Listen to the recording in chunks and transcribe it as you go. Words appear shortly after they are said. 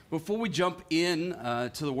Before we jump in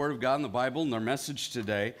to the Word of God in the Bible and our message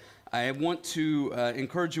today, I want to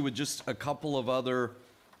encourage you with just a couple of other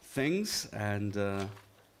things, and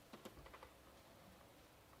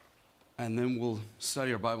then we'll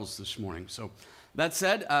study our Bibles this morning. So that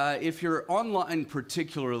said, if you're online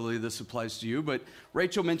particularly, this applies to you, but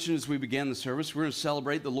Rachel mentioned as we began the service, we're going to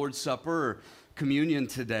celebrate the Lord's Supper or communion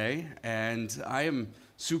today, and I am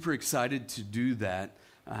super excited to do that.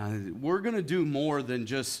 We're going to do more than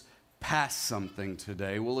just pass something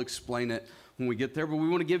today. We'll explain it when we get there, but we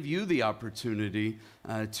want to give you the opportunity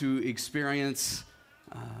to experience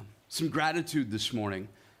some gratitude this morning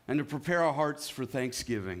and to prepare our hearts for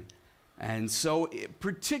Thanksgiving. And so,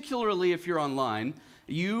 particularly if you're online,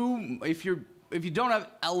 if you don't have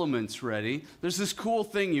elements ready, there's this cool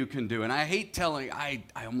thing you can do. And I hate telling, I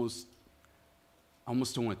almost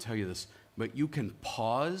don't want to tell you this, but you can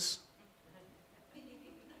pause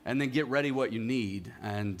and then get ready what you need.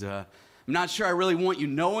 And I'm not sure I really want you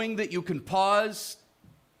knowing that you can pause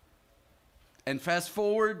and fast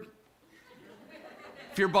forward.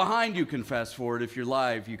 If you're behind, you can fast forward. If you're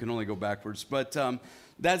live, you can only go backwards. But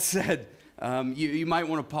that said, you might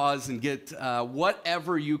want to pause and get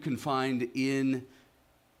whatever you can find in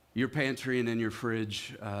your pantry and in your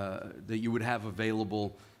fridge that you would have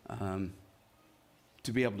available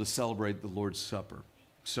to be able to celebrate the Lord's Supper.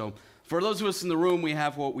 So for those of us in the room, we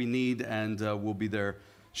have what we need, and we'll be there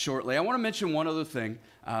shortly. I want to mention one other thing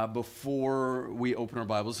before we open our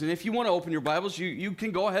Bibles. And if you want to open your Bibles, you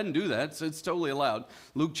can go ahead and do that. It's totally allowed.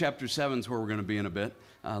 Luke chapter 7 is where we're going to be in a bit.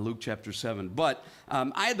 Luke chapter 7. But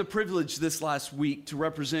I had the privilege this last week to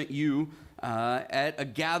represent you at a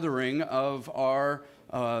gathering of our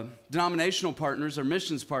denominational partners, our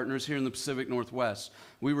missions partners here in the Pacific Northwest.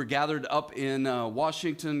 We were gathered up in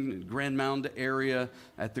Washington, Grand Mound area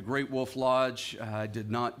at the Great Wolf Lodge. I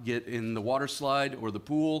did not get in the water slide or the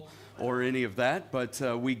pool or any of that, but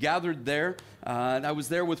we gathered there. And I was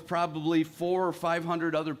there with probably 400 or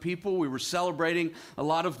 500 other people. We were celebrating a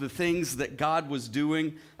lot of the things that God was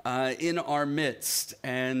doing in our midst.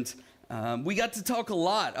 And we got to talk a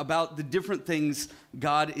lot about the different things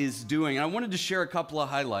God is doing. And I wanted to share a couple of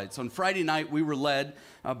highlights. On Friday night, we were led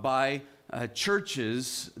by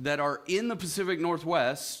churches that are in the Pacific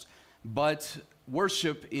Northwest, but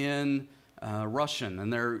worship in Russian.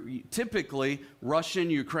 And they're typically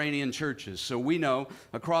Russian-Ukrainian churches. So we know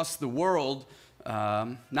across the world,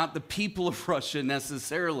 not the people of Russia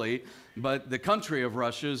necessarily, but the country of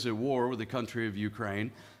Russia is at war with the country of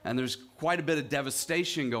Ukraine. And there's quite a bit of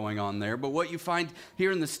devastation going on there. But what you find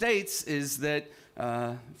here in the States is that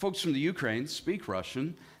folks from the Ukraine speak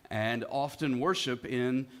Russian and often worship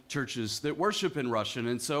in churches that worship in Russian.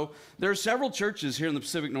 And so there are several churches here in the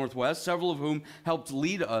Pacific Northwest, several of whom helped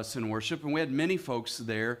lead us in worship. And we had many folks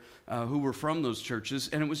there who were from those churches.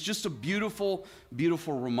 And it was just a beautiful,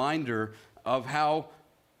 beautiful reminder of how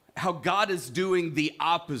God is doing the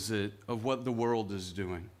opposite of what the world is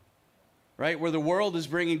doing. Right? Where the world is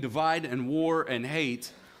bringing divide and war and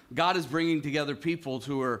hate, God is bringing together people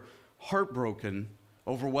who are heartbroken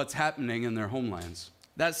over what's happening in their homelands.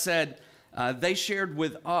 That said, they shared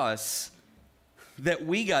with us that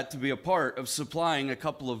we got to be a part of supplying a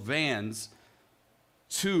couple of vans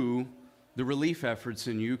to the relief efforts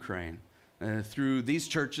in Ukraine. Through these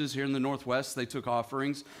churches here in the Northwest, they took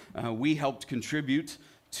offerings. We helped contribute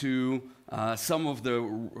to some of the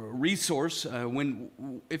resource.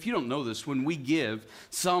 If you don't know this, when we give,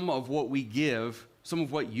 some of what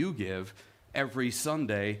you give every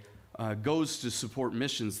Sunday goes to support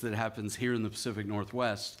missions that happens here in the Pacific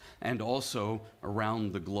Northwest and also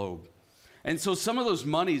around the globe. And so some of those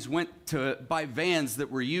monies went to buy vans that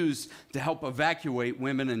were used to help evacuate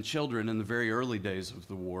women and children in the very early days of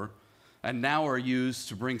the war, and now are used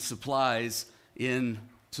to bring supplies into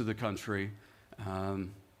the country.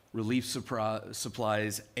 Relief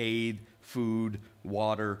supplies, aid, food,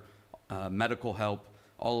 water, medical help,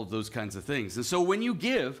 all of those kinds of things. And so when you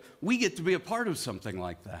give, we get to be a part of something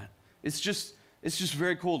like that. It's just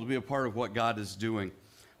very cool to be a part of what God is doing.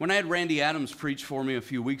 When I had Randy Adams preach for me a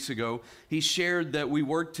few weeks ago, he shared that we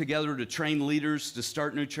work together to train leaders, to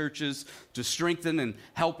start new churches, to strengthen and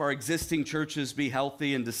help our existing churches be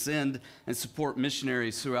healthy, and to send and support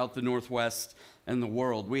missionaries throughout the Northwest and the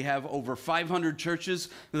world. We have over 500 churches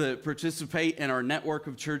that participate in our network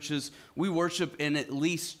of churches. We worship in at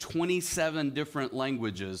least 27 different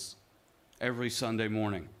languages every Sunday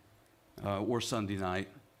morning or Sunday night.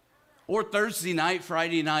 Or Thursday night,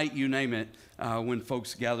 Friday night, you name it, when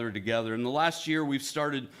folks gather together. In the last year, we've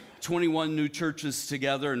started 21 new churches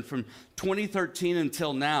together, and from 2013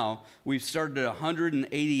 until now, we've started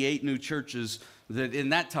 188 new churches that in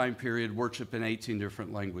that time period worship in 18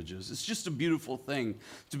 different languages. It's just a beautiful thing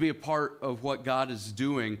to be a part of what God is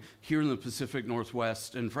doing here in the Pacific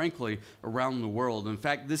Northwest and frankly around the world. In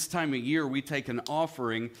fact, this time of year we take an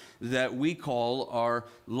offering that we call our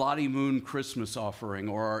Lottie Moon Christmas offering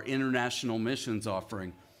or our International Missions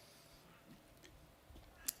offering.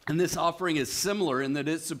 And this offering is similar in that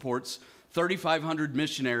it supports 3,500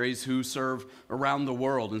 missionaries who serve around the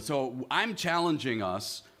world. And so I'm challenging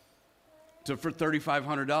us for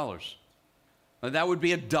 $3,500. That would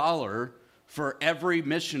be $1 for every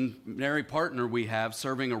missionary partner we have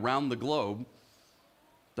serving around the globe.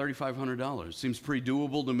 $3,500 seems pretty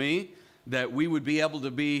doable to me, that we would be able to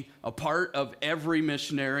be a part of every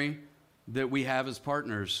missionary that we have as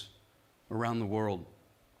partners around the world.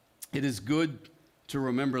 It is good to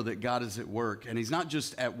remember that God is at work, and he's not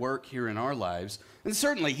just at work here in our lives, and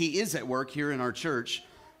certainly he is at work here in our church,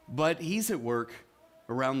 but he's at work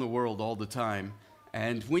around the world all the time.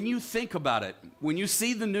 And when you think about it, when you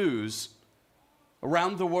see the news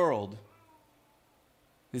around the world,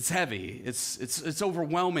 it's heavy, it's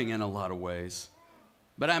overwhelming in a lot of ways.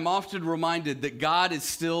 But I'm often reminded that God is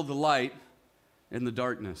still the light in the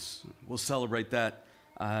darkness. We'll celebrate that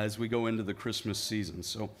as we go into the Christmas season.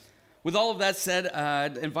 So with all of that said,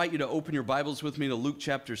 I'd invite you to open your Bibles with me to Luke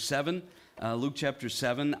chapter 7. Luke chapter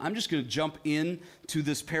 7. I'm just going to jump in to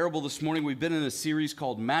this parable this morning. We've been in a series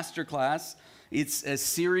called Masterclass. It's a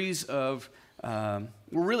series of,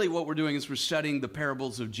 really what we're doing is we're studying the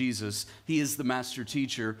parables of Jesus. He is the master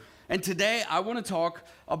teacher. And today I want to talk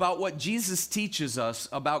about what Jesus teaches us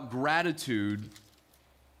about gratitude,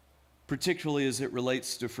 particularly as it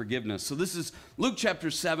relates to forgiveness. So this is Luke chapter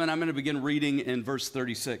 7. I'm going to begin reading in verse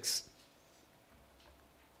 36.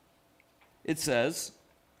 It says,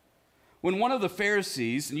 when one of the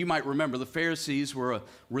Pharisees, and you might remember the Pharisees were a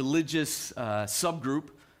religious subgroup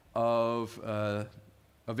of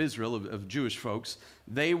Israel, of Jewish folks.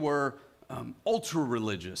 They were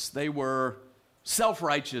ultra-religious. They were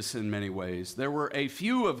self-righteous in many ways. There were a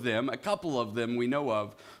few of them, a couple of them we know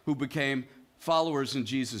of, who became followers in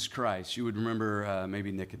Jesus Christ. You would remember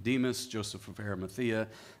maybe Nicodemus, Joseph of Arimathea,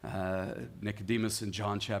 Nicodemus in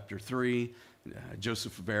John chapter 3,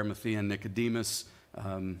 Joseph of Arimathea and Nicodemus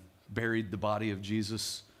buried the body of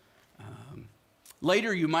Jesus.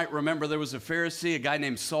 Later, you might remember there was a Pharisee, a guy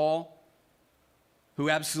named Saul, who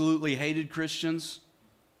absolutely hated Christians,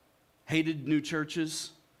 hated new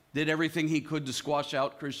churches, did everything he could to squash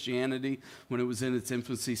out Christianity when it was in its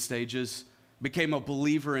infancy stages, became a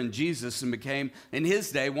believer in Jesus, and became, in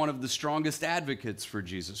his day, one of the strongest advocates for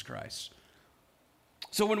Jesus Christ.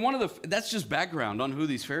 So that's just background on who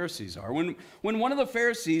these Pharisees are. When one of the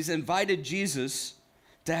Pharisees invited Jesus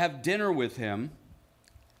to have dinner with him,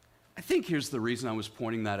 I think here's the reason I was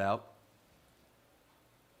pointing that out.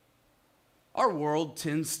 Our world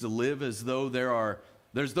tends to live as though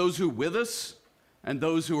there's those who are with us and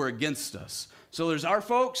those who are against us. So there's our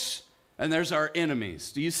folks and there's our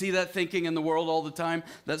enemies. Do you see that thinking in the world all the time?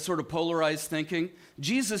 That sort of polarized thinking?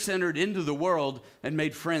 Jesus entered into the world and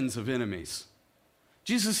made friends of enemies.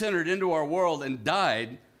 Jesus entered into our world and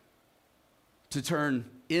died to turn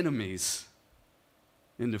enemies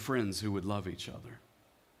into friends who would love each other.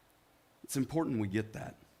 It's important we get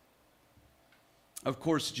that. Of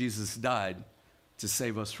course, Jesus died to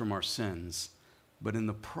save us from our sins, but in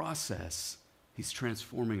the process, he's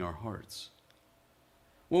transforming our hearts.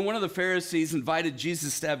 When one of the Pharisees invited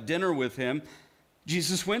Jesus to have dinner with him,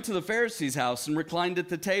 Jesus went to the Pharisee's house and reclined at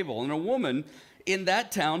the table. And a woman in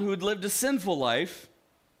that town who had lived a sinful life,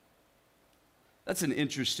 that's an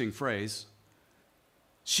interesting phrase.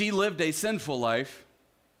 She lived a sinful life,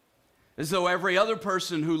 as though every other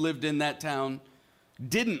person who lived in that town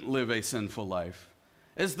didn't live a sinful life.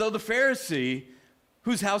 As though the Pharisee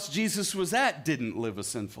whose house Jesus was at didn't live a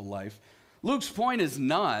sinful life. Luke's point is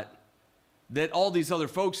not that all these other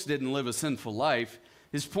folks didn't live a sinful life.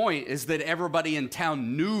 His point is that everybody in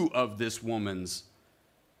town knew of this woman's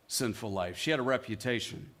sinful life. She had a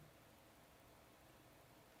reputation.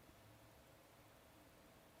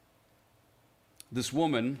 This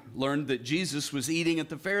woman learned that Jesus was eating at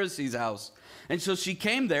the Pharisee's house. And so she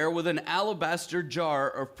came there with an alabaster jar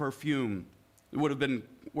of perfume. It would have been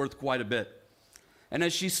worth quite a bit. And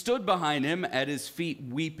as she stood behind him at his feet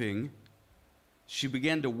weeping, she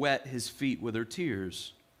began to wet his feet with her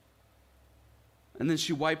tears. And then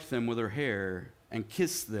she wiped them with her hair and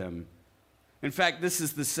kissed them. In fact, this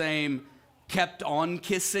is the same kept on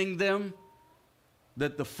kissing them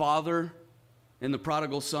that the Father in the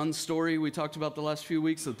prodigal son story we talked about the last few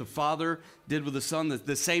weeks that the father did with the son,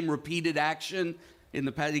 the same repeated action in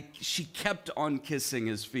the past. She kept on kissing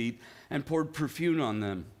his feet and poured perfume on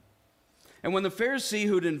them. And when the Pharisee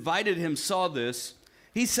who'd invited him saw this,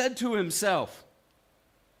 he said to himself,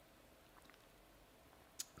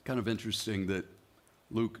 kind of interesting that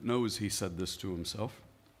Luke knows he said this to himself,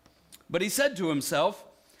 but he said to himself,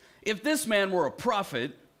 if this man were a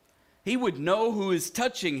prophet, he would know who is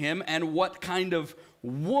touching him and what kind of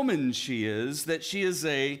woman she is, that she is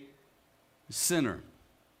a sinner.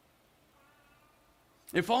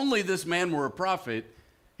 If only this man were a prophet,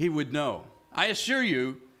 he would know. I assure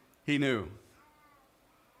you, he knew.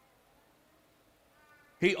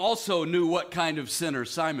 He also knew what kind of sinner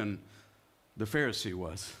Simon the Pharisee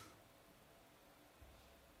was.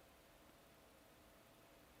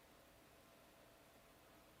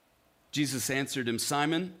 Jesus answered him,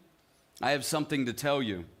 Simon, I have something to tell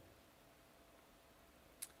you.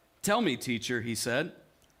 Tell me, teacher, he said.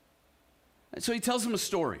 And so he tells him a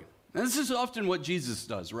story. And this is often what Jesus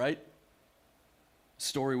does, right?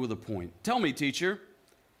 Story with a point. Tell me, teacher.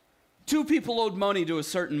 2 people owed money to a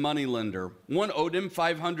certain moneylender. One owed him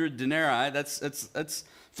 500 denarii. That's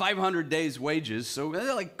 500 days' wages, so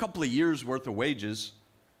like a couple of years' worth of wages.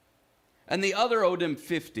 And the other owed him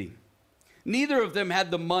 50. Neither of them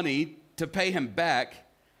had the money to pay him back,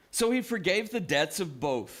 so he forgave the debts of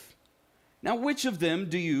both. Now, which of them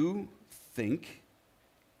do you think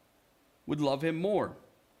would love him more?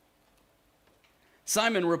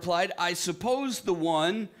 Simon replied, I suppose the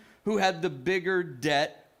one who had the bigger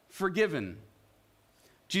debt forgiven.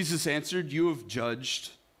 Jesus answered, you have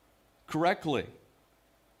judged correctly.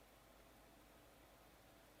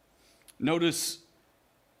 Notice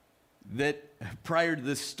that prior to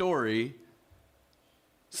this story,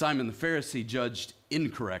 Simon the Pharisee judged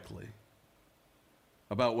incorrectly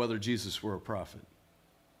about whether Jesus were a prophet.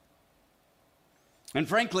 And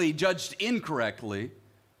frankly, he judged incorrectly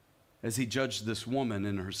as he judged this woman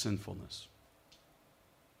in her sinfulness.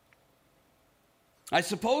 I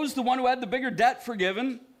suppose the one who had the bigger debt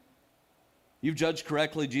forgiven. You've judged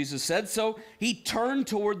correctly, Jesus said. So he turned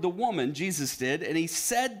toward the woman, Jesus did, and he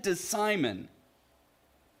said to Simon,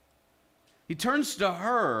 he turns to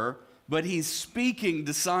her, but he's speaking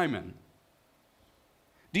to Simon.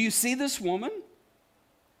 Do you see this woman?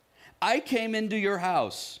 I came into your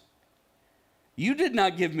house. You did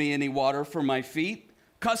not give me any water for my feet.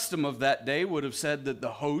 Custom of that day would have said that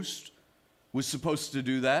the host was supposed to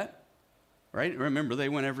do that, right? Remember, they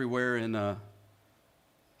went everywhere in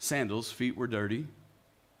sandals. Feet were dirty.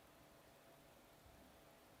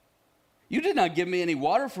 You did not give me any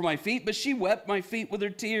water for my feet, but she wept my feet with her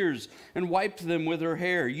tears and wiped them with her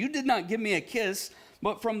hair. You did not give me a kiss,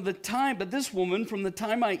 but this woman, from the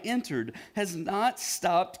time I entered, has not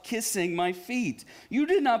stopped kissing my feet. You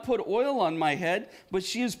did not put oil on my head, but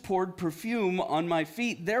she has poured perfume on my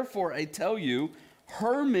feet. Therefore, I tell you,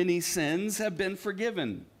 her many sins have been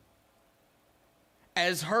forgiven,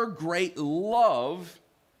 as her great love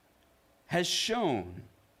has shown.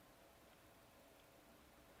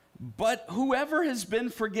 But whoever has been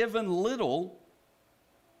forgiven little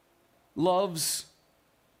loves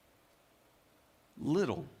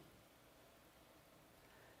little.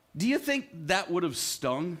 Do you think that would have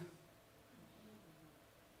stung?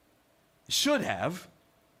 Should have.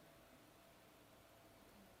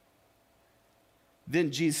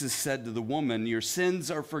 Then Jesus said to the woman, your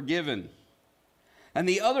sins are forgiven. And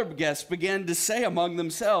the other guests began to say among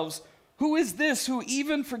themselves, who is this who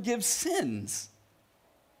even forgives sins?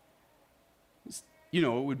 You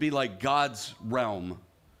know, it would be like God's realm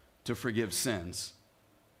to forgive sins.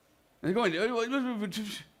 And they're going,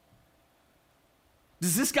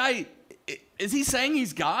 does this guy, is he saying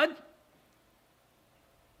he's God?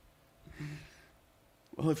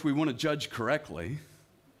 Well, if we want to judge correctly,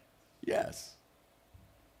 yes.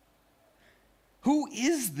 Who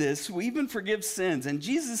is this who even forgives sins? And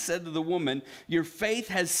Jesus said to the woman, your faith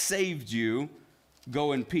has saved you.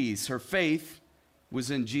 Go in peace. Her faith was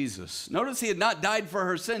in Jesus. Notice he had not died for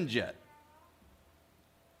her sins yet,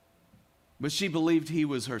 but she believed he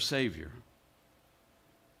was her Savior.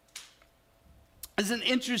 It's an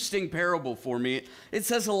interesting parable for me. It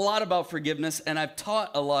says a lot about forgiveness, and I've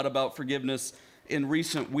taught a lot about forgiveness in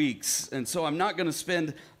recent weeks, and so I'm not going to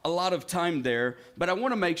spend a lot of time there, but I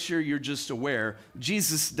want to make sure you're just aware,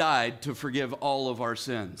 Jesus died to forgive all of our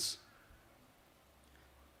sins.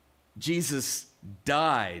 Jesus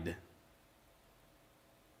died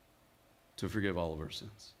to forgive all of our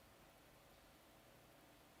sins.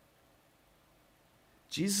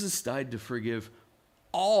 Jesus died to forgive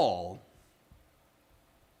all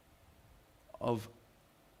of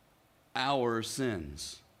our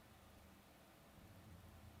sins.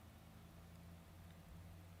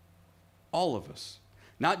 All of us.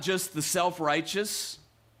 Not just the self-righteous,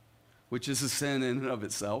 which is a sin in and of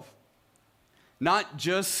itself. Not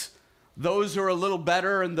just those who are a little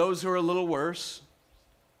better and those who are a little worse.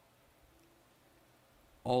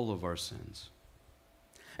 All of our sins.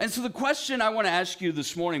 And so the question I want to ask you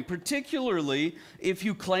this morning, particularly if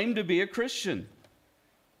you claim to be a Christian,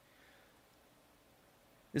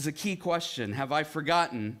 is a key question. Have I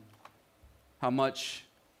forgotten how much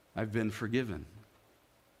I've been forgiven?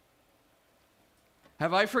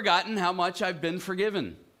 Have I forgotten how much I've been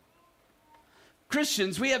forgiven?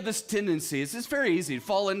 Christians, we have this tendency, it's very easy to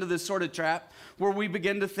fall into this sort of trap where we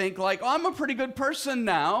begin to think like, oh, I'm a pretty good person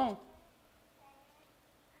now.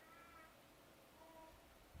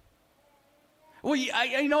 Well,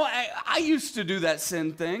 I used to do that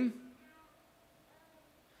sin thing.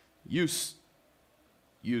 Used.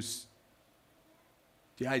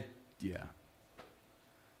 Yeah.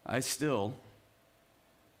 I still.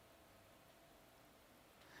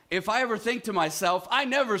 If I ever think to myself, I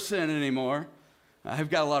never sin anymore, I've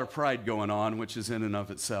got a lot of pride going on, which is in and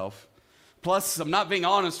of itself. Plus, I'm not being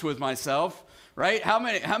honest with myself, right? How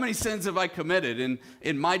many sins have I committed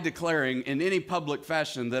in my declaring in any public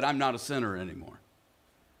fashion that I'm not a sinner anymore?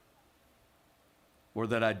 Or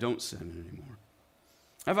that I don't sin anymore?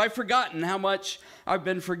 Have I forgotten how much I've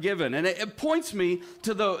been forgiven? And it points me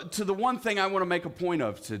to the one thing I want to make a point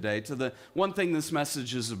of today, to the one thing this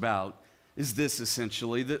message is about, is this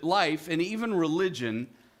essentially, that life and even religion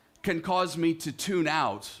can cause me to tune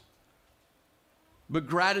out. But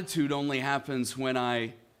gratitude only happens when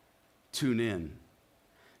I tune in.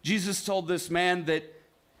 Jesus told this man that,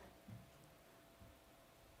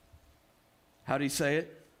 how do you say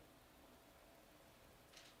it?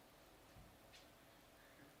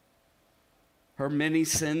 Her many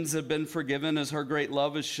sins have been forgiven as her great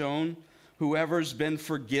love is shown. Whoever's been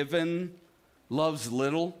forgiven loves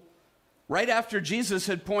little. Right after Jesus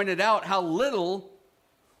had pointed out how little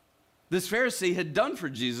this Pharisee had done for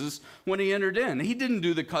Jesus when he entered in. He didn't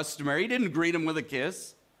do the customary. He didn't greet him with a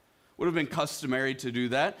kiss. Would have been customary to do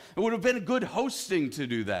that. It would have been a good hosting to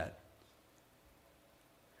do that.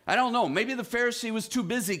 I don't know. Maybe the Pharisee was too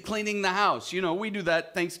busy cleaning the house. You know, we do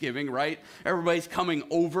that Thanksgiving, right? Everybody's coming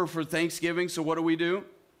over for Thanksgiving, so what do?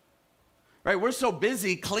 Right? We're so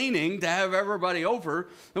busy cleaning to have everybody over,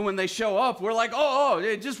 and when they show up, we're like, oh,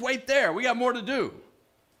 just wait there. We got more to do.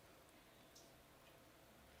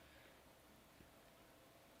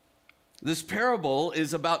 This parable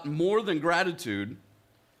is about more than gratitude,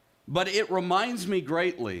 but it reminds me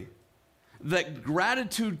greatly that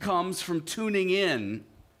gratitude comes from tuning in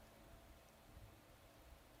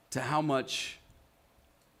to how much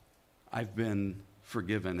I've been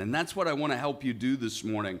forgiven. And that's what I want to help you do this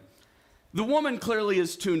morning. The woman clearly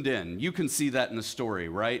is tuned in. You can see that in the story,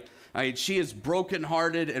 right? She is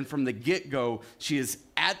brokenhearted, and from the get-go, she is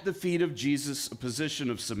at the feet of Jesus, a position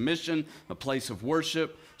of submission, a place of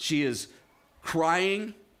worship. She is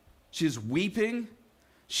crying, she is weeping,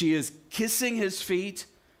 she is kissing his feet,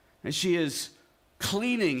 and she is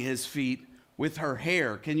cleaning his feet with her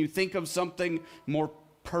hair. Can you think of something more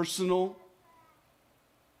personal?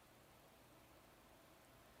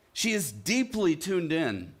 She is deeply tuned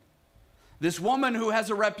in. This woman who has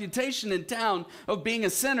a reputation in town of being a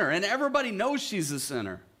sinner, and everybody knows she's a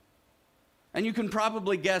sinner. And you can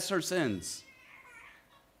probably guess her sins.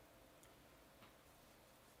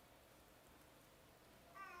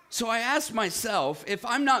 So I ask myself, if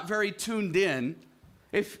I'm not very tuned in,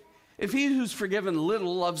 if he who's forgiven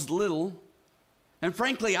little loves little, and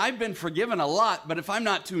frankly, I've been forgiven a lot, but if I'm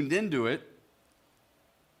not tuned into it,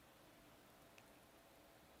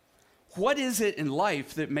 what is it in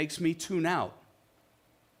life that makes me tune out?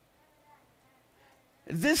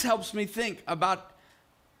 This helps me think about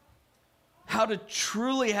how to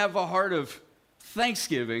truly have a heart of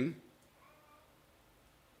thanksgiving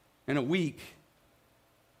in a week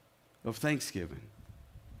of Thanksgiving.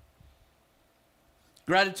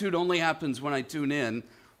 Gratitude only happens when I tune in.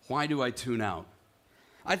 Why do I tune out?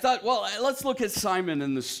 I thought, well, let's look at Simon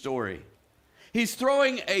in this story. He's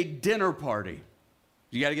throwing a dinner party.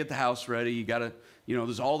 You got to get the house ready. You got to,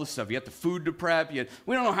 there's all this stuff. You got the food to prep. We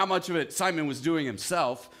don't know how much of it Simon was doing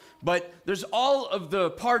himself, but there's all of the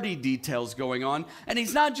party details going on. And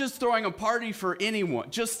he's not just throwing a party for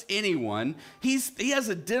anyone, just anyone. He has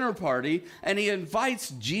a dinner party, and he invites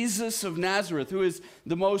Jesus of Nazareth, who is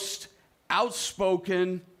the most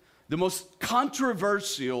outspoken, the most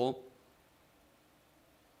controversial,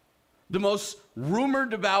 the most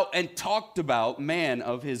rumored about and talked about man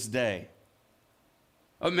of his day.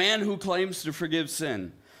 A man who claims to forgive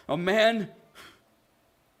sin. a man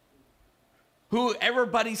who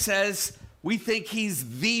everybody says we think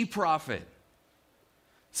he's the prophet.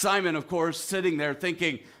 Simon, of course, sitting there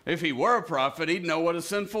thinking if he were a prophet, he'd know what a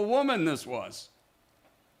sinful woman this was.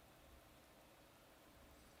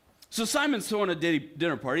 So Simon's throwing a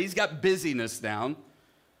dinner party. He's got busyness down.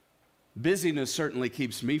 Busyness certainly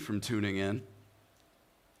keeps me from tuning in.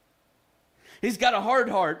 He's got a hard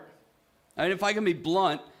heart. And if I can be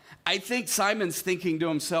blunt, I think Simon's thinking to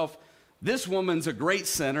himself, this woman's a great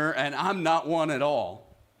sinner and I'm not one at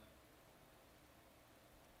all.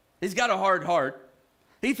 He's got a hard heart.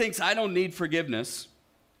 He thinks I don't need forgiveness.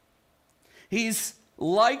 He's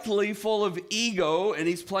likely full of ego and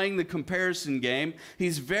he's playing the comparison game.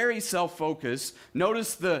 He's very self-focused.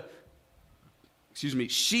 Notice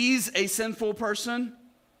she's a sinful person, ...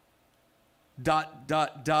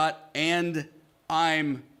 and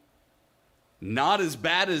I'm not as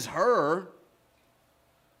bad as her.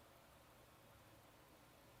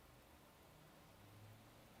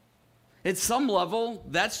 At some level,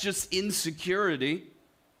 that's just insecurity.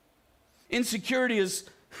 Insecurity is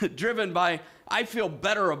driven by, I feel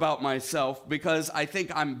better about myself because I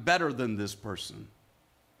think I'm better than this person.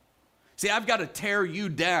 See, I've got to tear you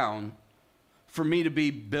down for me to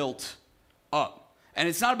be built up. And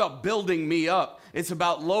it's not about building me up. It's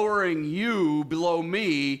about lowering you below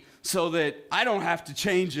me so that I don't have to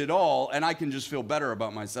change at all and I can just feel better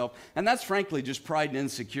about myself. And that's frankly just pride and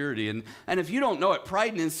insecurity. And if you don't know it,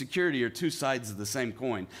 pride and insecurity are two sides of the same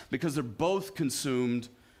coin because they're both consumed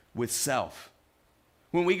with self.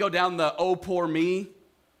 When we go down the, oh, poor me,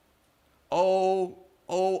 oh,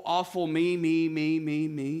 awful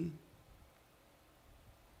me.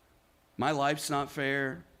 My life's not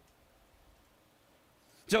fair.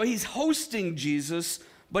 So he's hosting Jesus,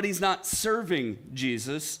 but he's not serving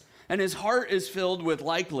Jesus. And his heart is filled with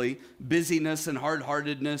likely busyness and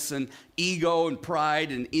hard-heartedness and ego and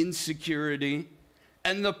pride and insecurity.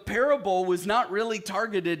 And the parable was not really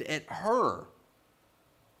targeted at her. It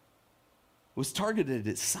was targeted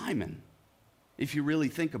at Simon, if you really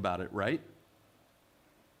think about it, right?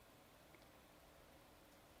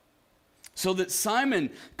 So that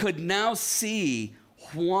Simon could now see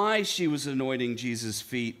why she was anointing Jesus'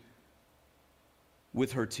 feet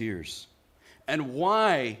with her tears and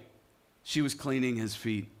why she was cleaning his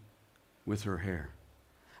feet with her hair.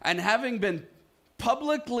 And having been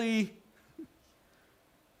publicly,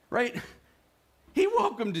 right? He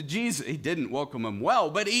welcomed Jesus. He didn't welcome him well,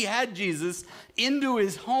 but he had Jesus into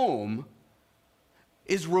his home,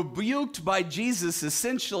 is rebuked by Jesus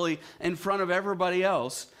essentially in front of everybody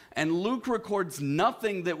else. And Luke records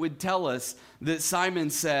nothing that would tell us that Simon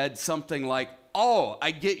said something like, oh,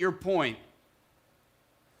 I get your point.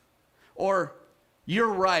 Or,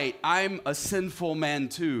 you're right, I'm a sinful man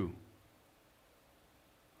too.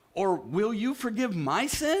 Or, will you forgive my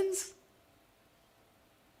sins?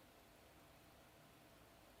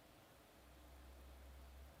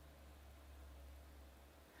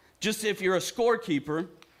 Just if you're a scorekeeper,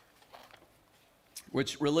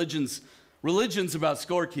 which religion's about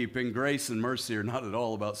scorekeeping, grace and mercy are not at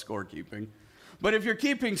all about scorekeeping. But if you're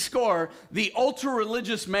keeping score, the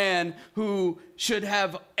ultra-religious man who should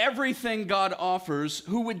have everything God offers,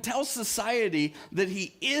 who would tell society that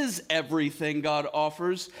he is everything God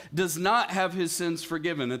offers, does not have his sins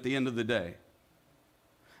forgiven at the end of the day.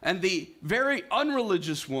 And the very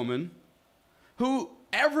unreligious woman, who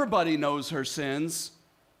everybody knows her sins,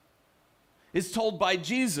 is told by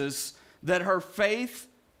Jesus that her faith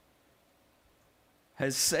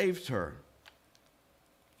has saved her.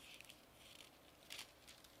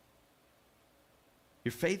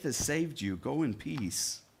 Your faith has saved you. Go in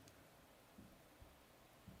peace.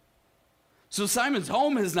 So Simon's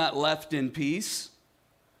home is not left in peace,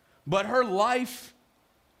 but her life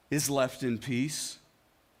is left in peace.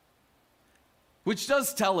 Which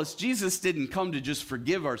does tell us Jesus didn't come to just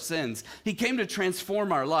forgive our sins. He came to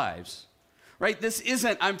transform our lives. Right? This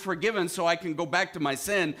isn't, I'm forgiven so I can go back to my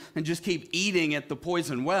sin and just keep eating at the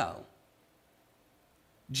poison well.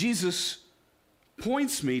 Jesus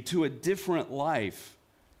points me to a different life.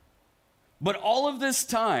 But all of this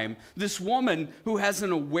time, this woman who has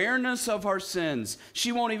an awareness of her sins,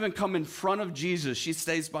 she won't even come in front of Jesus. She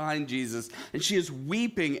stays behind Jesus, and she is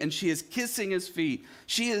weeping, and she is kissing his feet.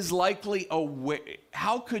 She is likely aware.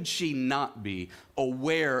 How could she not be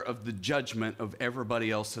aware of the judgment of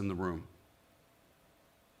everybody else in the room?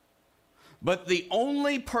 But the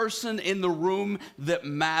only person in the room that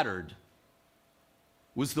mattered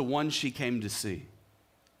was the one she came to see.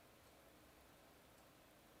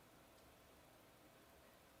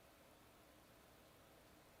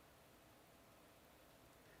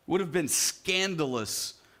 Would have been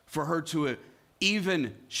scandalous for her to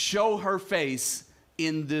even show her face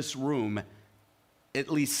in this room, at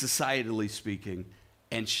least societally speaking,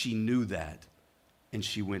 and she knew that, and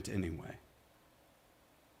she went anyway.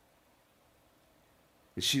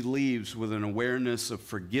 And she leaves with an awareness of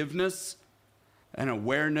forgiveness, an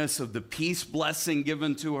awareness of the peace blessing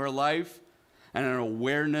given to her life, and an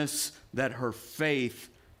awareness that her faith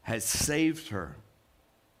has saved her.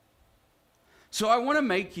 So I want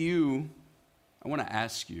to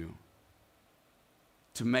ask you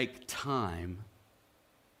to make time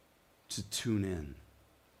to tune in.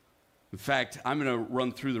 In fact, I'm going to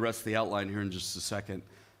run through the rest of the outline here in just a second.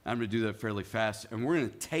 I'm going to do that fairly fast, and we're going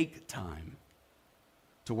to take time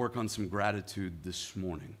to work on some gratitude this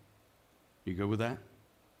morning. You good with that?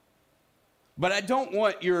 But I don't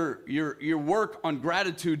want your work on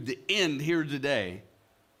gratitude to end here today,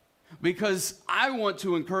 because I want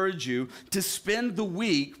to encourage you to spend the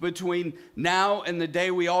week between now and the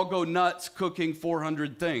day we all go nuts cooking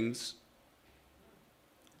 400 things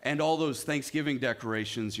and all those Thanksgiving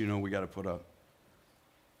decorations, we got to put up.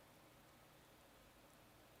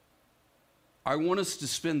 I want us to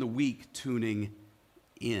spend the week tuning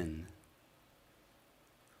in,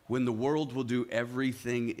 when the world will do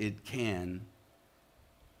everything it can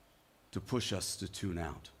to push us to tune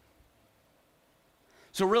out.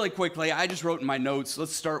 So really quickly, I just wrote in my notes,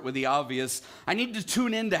 let's start with the obvious. I need to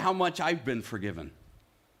tune into how much I've been forgiven.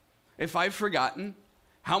 If I've forgotten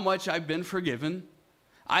how much I've been forgiven,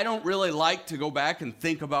 I don't really like to go back and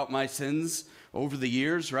think about my sins over the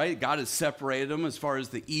years, right? God has separated them as far as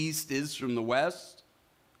the east is from the west.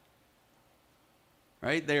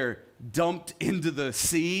 Right? They're dumped into the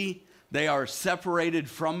sea. They are separated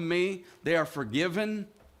from me. They are forgiven.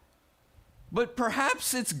 But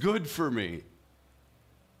perhaps it's good for me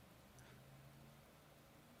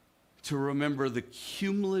to remember the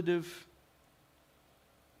cumulative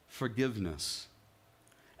forgiveness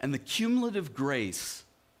and the cumulative grace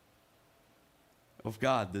of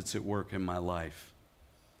God that's at work in my life.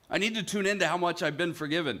 I need to tune into how much I've been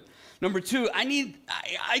forgiven. Number two,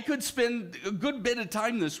 I could spend a good bit of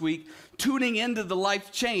time this week tuning into the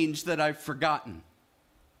life change that I've forgotten.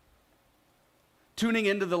 Tuning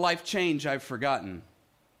into the life change I've forgotten.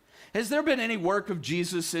 Has there been any work of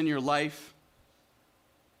Jesus in your life?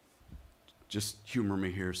 Just humor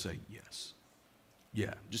me here, say yes.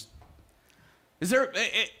 Yeah,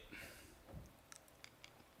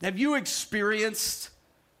 have you experienced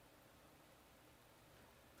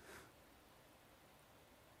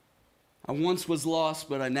I once was lost,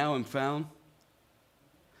 but I now am found.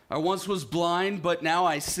 I once was blind, but now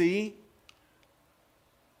I see.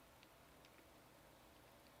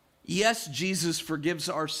 Yes, Jesus forgives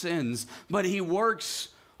our sins, but he works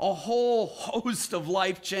a whole host of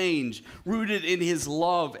life change rooted in his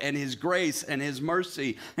love and his grace and his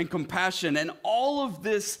mercy and compassion. And all of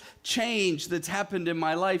this change that's happened in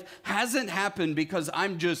my life hasn't happened because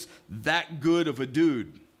I'm just that good of a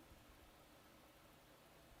dude.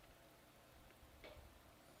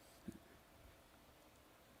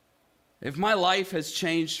 If my life has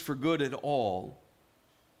changed for good at all,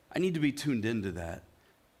 I need to be tuned into that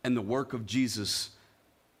and the work of Jesus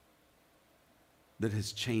that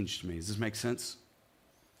has changed me. Does this make sense?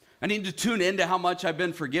 I need to tune into how much I've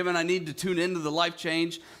been forgiven. I need to tune into the life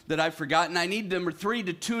change that I've forgotten. I need, number three,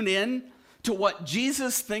 to tune in to what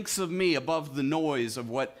Jesus thinks of me above the noise of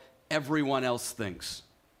what everyone else thinks.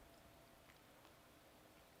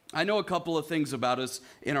 I know a couple of things about us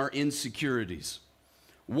in our insecurities.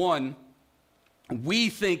 One, we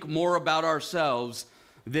think more about ourselves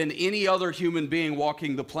than any other human being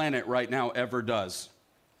walking the planet right now ever does.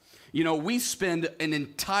 We spend an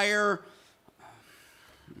entire...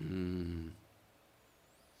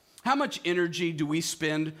 How much energy do we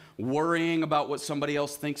spend worrying about what somebody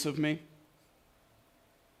else thinks of me?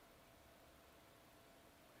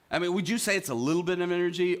 I mean, would you say it's a little bit of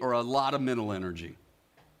energy or a lot of mental energy?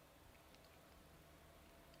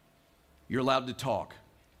 You're allowed to talk.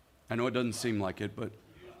 I know it doesn't seem like it, but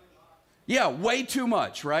yeah, way too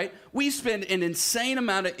much, right? We spend an insane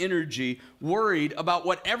amount of energy worried about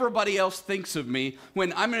what everybody else thinks of me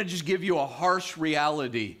when I'm going to just give you a harsh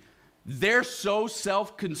reality. They're so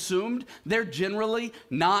self-consumed, they're generally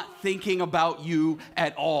not thinking about you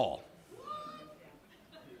at all.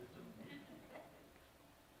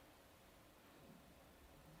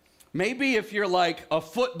 Maybe if you're like a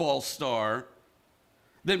football star,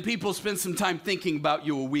 then people spend some time thinking about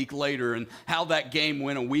you a week later and how that game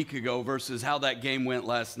went a week ago versus how that game went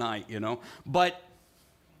last night, But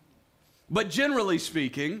generally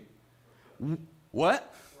speaking,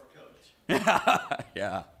 what?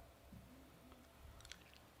 Yeah.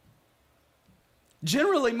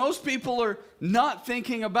 Generally, most people are not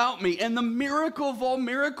thinking about me. And the miracle of all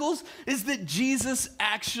miracles is that Jesus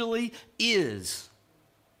actually is.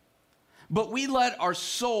 But we let our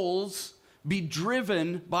souls be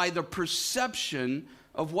driven by the perception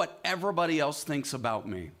of what everybody else thinks about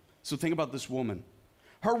me. So think about this woman.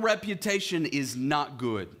 Her reputation is not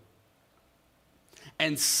good.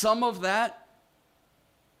 And some of that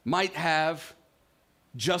might have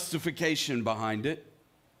justification behind it.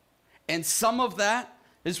 And some of that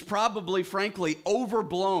is probably, frankly,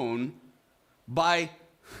 overblown by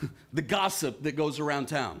the gossip that goes around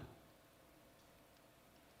town.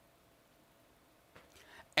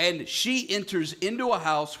 And she enters into a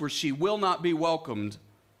house where she will not be welcomed,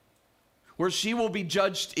 where she will be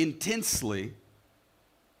judged intensely,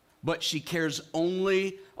 but she cares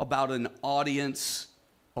only about an audience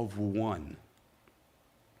of one.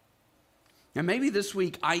 And maybe this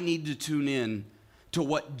week I need to tune in to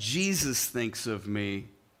what Jesus thinks of me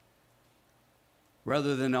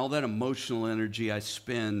rather than all that emotional energy I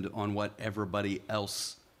spend on what everybody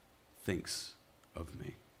else thinks of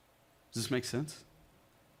me. Does this make sense?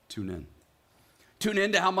 Tune in. Tune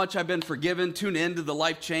in to how much I've been forgiven. Tune in to the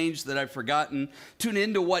life change that I've forgotten. Tune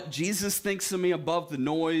in to what Jesus thinks of me above the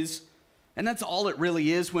noise. And that's all it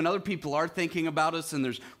really is. When other people are thinking about us and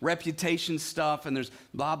there's reputation stuff and there's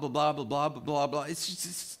blah, blah, blah, blah, blah, blah, blah, blah. It's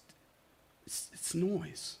just, it's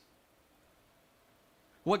noise.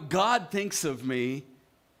 What God thinks of me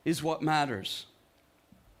is what matters.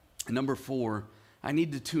 And number 4, I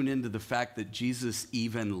need to tune into the fact that Jesus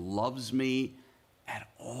even loves me at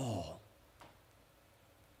all.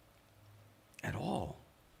 At all.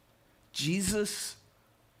 Jesus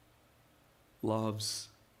loves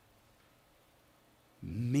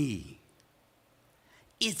me.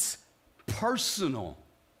 It's personal.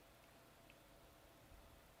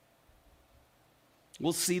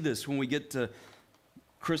 We'll see this when we get to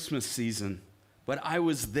Christmas season. But I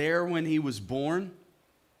was there when he was born.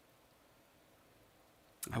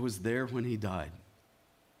 I was there when he died.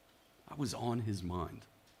 I was on his mind.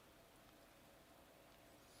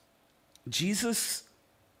 Jesus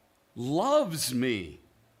loves me.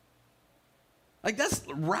 Like, that's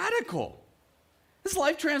radical. It's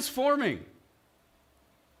life transforming.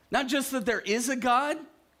 Not just that there is a God,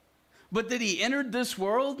 but that he entered this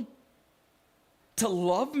world to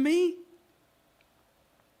love me.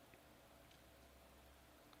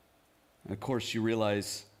 And of course, you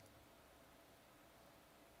realize,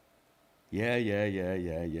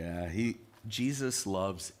 Jesus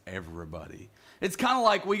loves everybody. It's kind of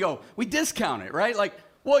like we discount it, right? Like,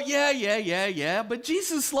 well, yeah, but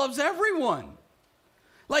Jesus loves everyone.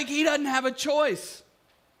 Like, he doesn't have a choice.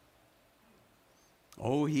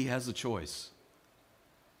 Oh, he has a choice.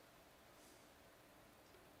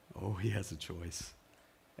 Oh, he has a choice.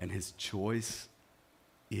 And his choice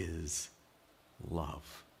is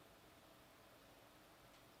love.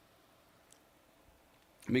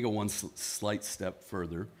 Let me go one slight step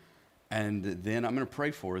further, and then I'm going to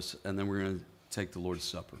pray for us, and then we're going to take the Lord's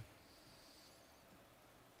Supper.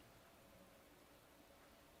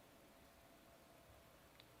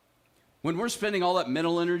 When we're spending all that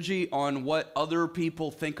mental energy on what other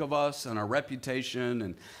people think of us and our reputation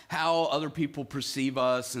and how other people perceive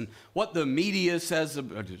us and what the media says,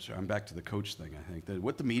 I'm back to the coach thing, I think, that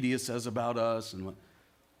what the media says about us and what.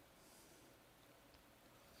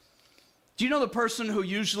 Do you know the person who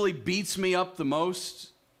usually beats me up the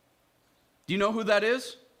most? Do you know who that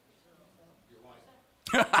is?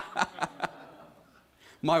 Your wife.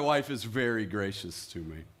 My wife is very gracious to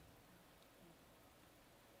me.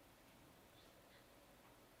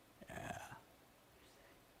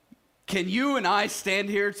 Can you and I stand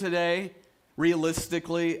here today,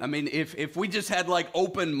 realistically? I mean, if we just had like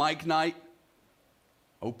open mic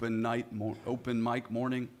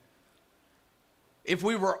morning, if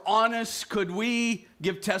we were honest, could we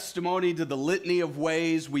give testimony to the litany of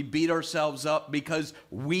ways we beat ourselves up because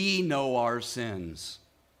we know our sins?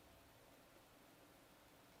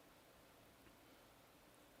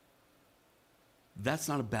 That's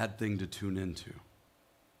not a bad thing to tune into.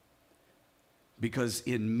 Because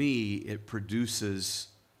in me, it produces,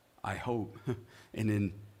 I hope,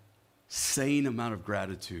 an insane amount of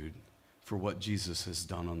gratitude for what Jesus has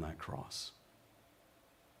done on that cross.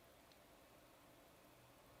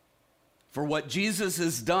 For what Jesus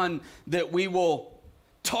has done that we will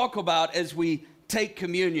talk about as we take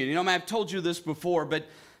communion. You know, I've told you this before,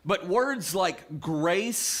 but words like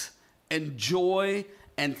grace and joy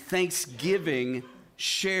and thanksgiving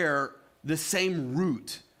share the same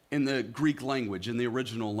root in the Greek language, in the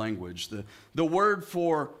original language. The word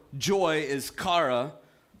for joy is chara.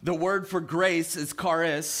 The word for grace is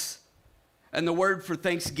charis. And the word for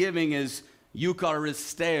thanksgiving is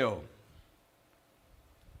Eucharisteo,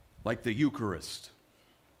 like the Eucharist,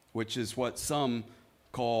 which is what some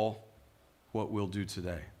call what we'll do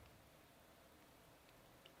today.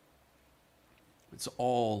 It's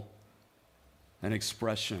all an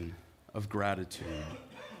expression of gratitude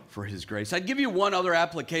for his grace. I'd give you one other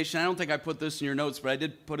application. I don't think I put this in your notes, but I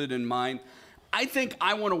did put it in mine. I think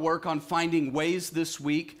I want to work on finding ways this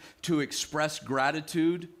week to express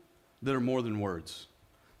gratitude that are more than words.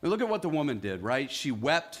 Now look at what the woman did, right? She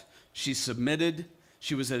wept, she submitted,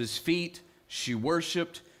 she was at his feet, she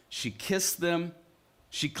worshiped, she kissed them,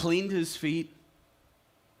 she cleaned his feet.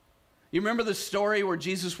 You remember the story where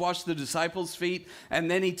Jesus washed the disciples' feet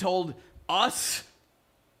and then he told us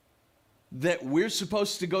that we're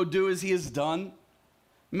supposed to go do as he has done?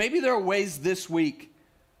 Maybe there are ways this week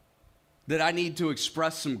that I need to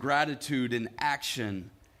express some gratitude in action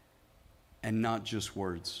and not just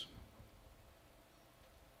words.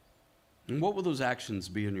 And what will those actions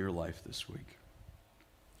be in your life this week?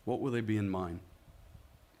 What will they be in mine?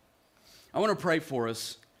 I want to pray for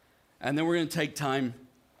us, and then we're going to take time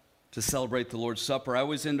to celebrate the Lord's Supper. I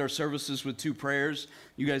always end our services with two prayers.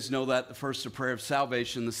 You guys know that. The first, a prayer of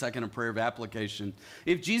salvation. The second, a prayer of application.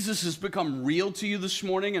 If Jesus has become real to you this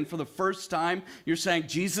morning, and for the first time, you're saying,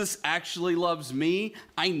 Jesus actually loves me,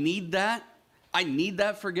 I need that. I need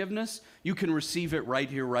that forgiveness. You can receive it right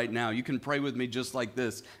here, right now. You can pray with me just like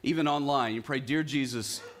this, even online. You pray, Dear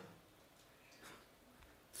Jesus,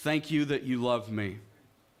 thank you that you love me.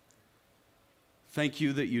 Thank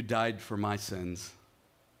you that you died for my sins.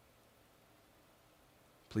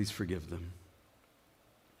 Please forgive them.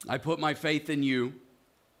 I put my faith in you.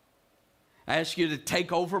 I ask you to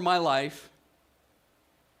take over my life,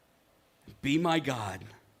 be my God,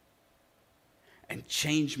 and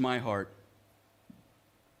change my heart.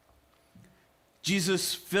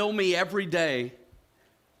 Jesus, fill me every day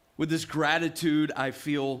with this gratitude I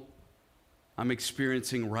feel I'm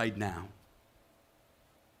experiencing right now.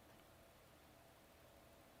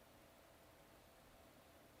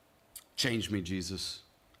 Change me, Jesus,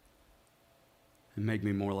 and make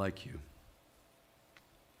me more like you.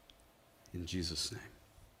 In Jesus'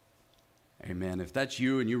 name, amen. If that's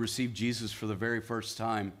you and you received Jesus for the very first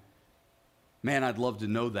time, man, I'd love to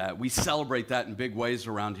know that. We celebrate that in big ways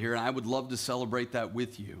around here, and I would love to celebrate that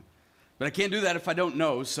with you. But I can't do that if I don't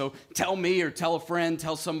know, so tell me or tell a friend,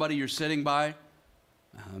 tell somebody you're sitting by.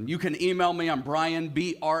 You can email me. I'm Brian,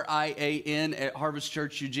 B-R-I-A-N, at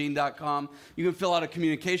harvestchurcheugene.com. You can fill out a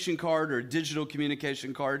communication card or a digital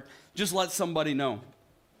communication card. Just let somebody know.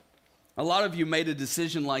 A lot of you made a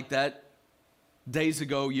decision like that days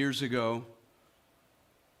ago, years ago,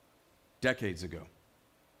 decades ago.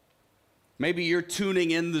 Maybe you're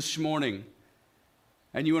tuning in this morning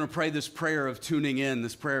and you want to pray this prayer of tuning in,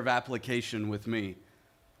 this prayer of application with me.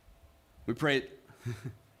 We pray it,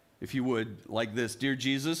 if you would, like this. Dear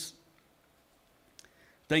Jesus,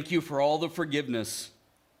 thank you for all the forgiveness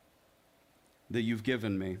that you've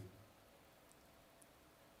given me.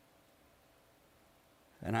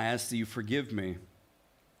 And I ask that you forgive me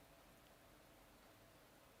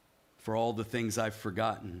for all the things I've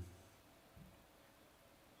forgotten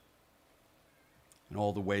and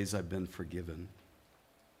all the ways I've been forgiven.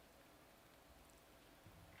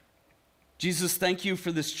 Jesus, thank you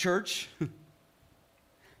for this church,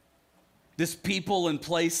 this people and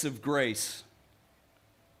place of grace.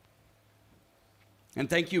 And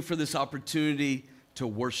thank you for this opportunity to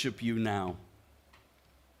worship you now.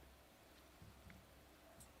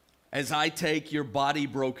 As I take your body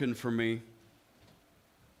broken for me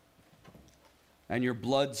and your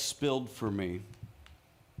blood spilled for me,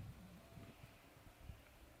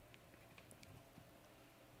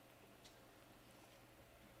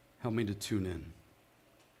 help me to tune in.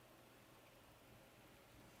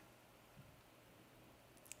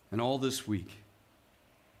 And all this week,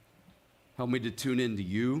 help me to tune into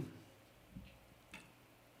you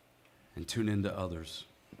and tune into others,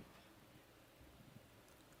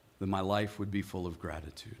 that my life would be full of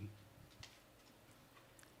gratitude.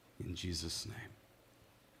 In Jesus' name,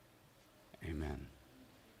 amen.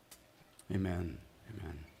 Amen.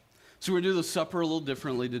 Amen. So we're going to do the supper a little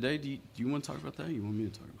differently today. Do you want to talk about that, or you want me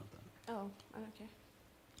to talk about that? Oh, okay.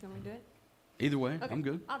 You want me to do it? Either way, Okay, I'm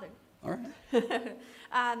good. I'll do it. All right.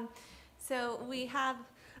 So we have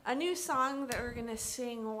a new song that we're going to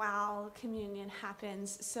sing while communion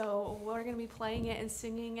happens. So we're going to be playing it and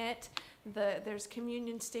singing it. There's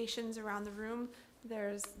communion stations around the room.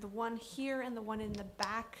 There's the one here and the one in the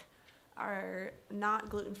back are not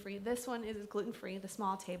gluten-free. This one is gluten-free, the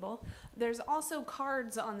small table. There's also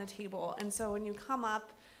cards on the table. And so when you come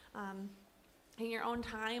up in your own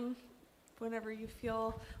time, whenever you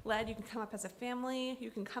feel led, you can come up as a family. You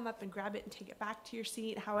can come up and grab it and take it back to your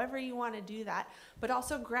seat, however you want to do that. But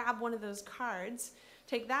also grab one of those cards,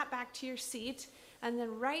 take that back to your seat, and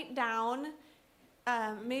then write down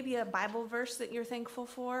maybe a Bible verse that you're thankful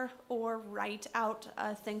for, or write out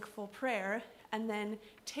a thankful prayer, and then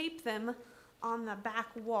tape them on the back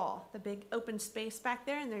wall, the big open space back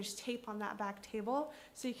there, and there's tape on that back table,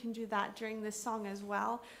 so you can do that during this song as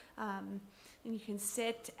well. And you can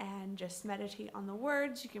sit and just meditate on the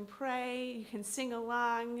words, you can pray, you can sing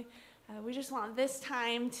along. We just want this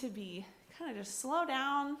time to be kind of just slow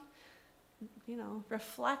down,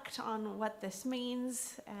 reflect on what this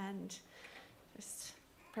means, and just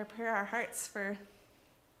prepare our hearts for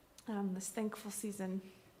this thankful season.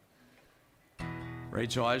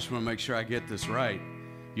 Rachel, I just want to make sure I get this right.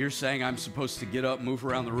 You're saying I'm supposed to get up, move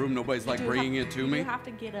around the room, nobody's bringing it to me? You have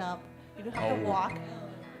to get up. You don't have to walk.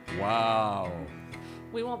 Wow.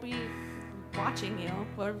 We won't be watching you.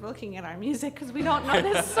 We're looking at our music because we don't know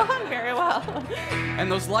this song very well. And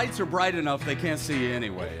those lights are bright enough they can't see you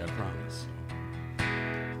anyway, I promise.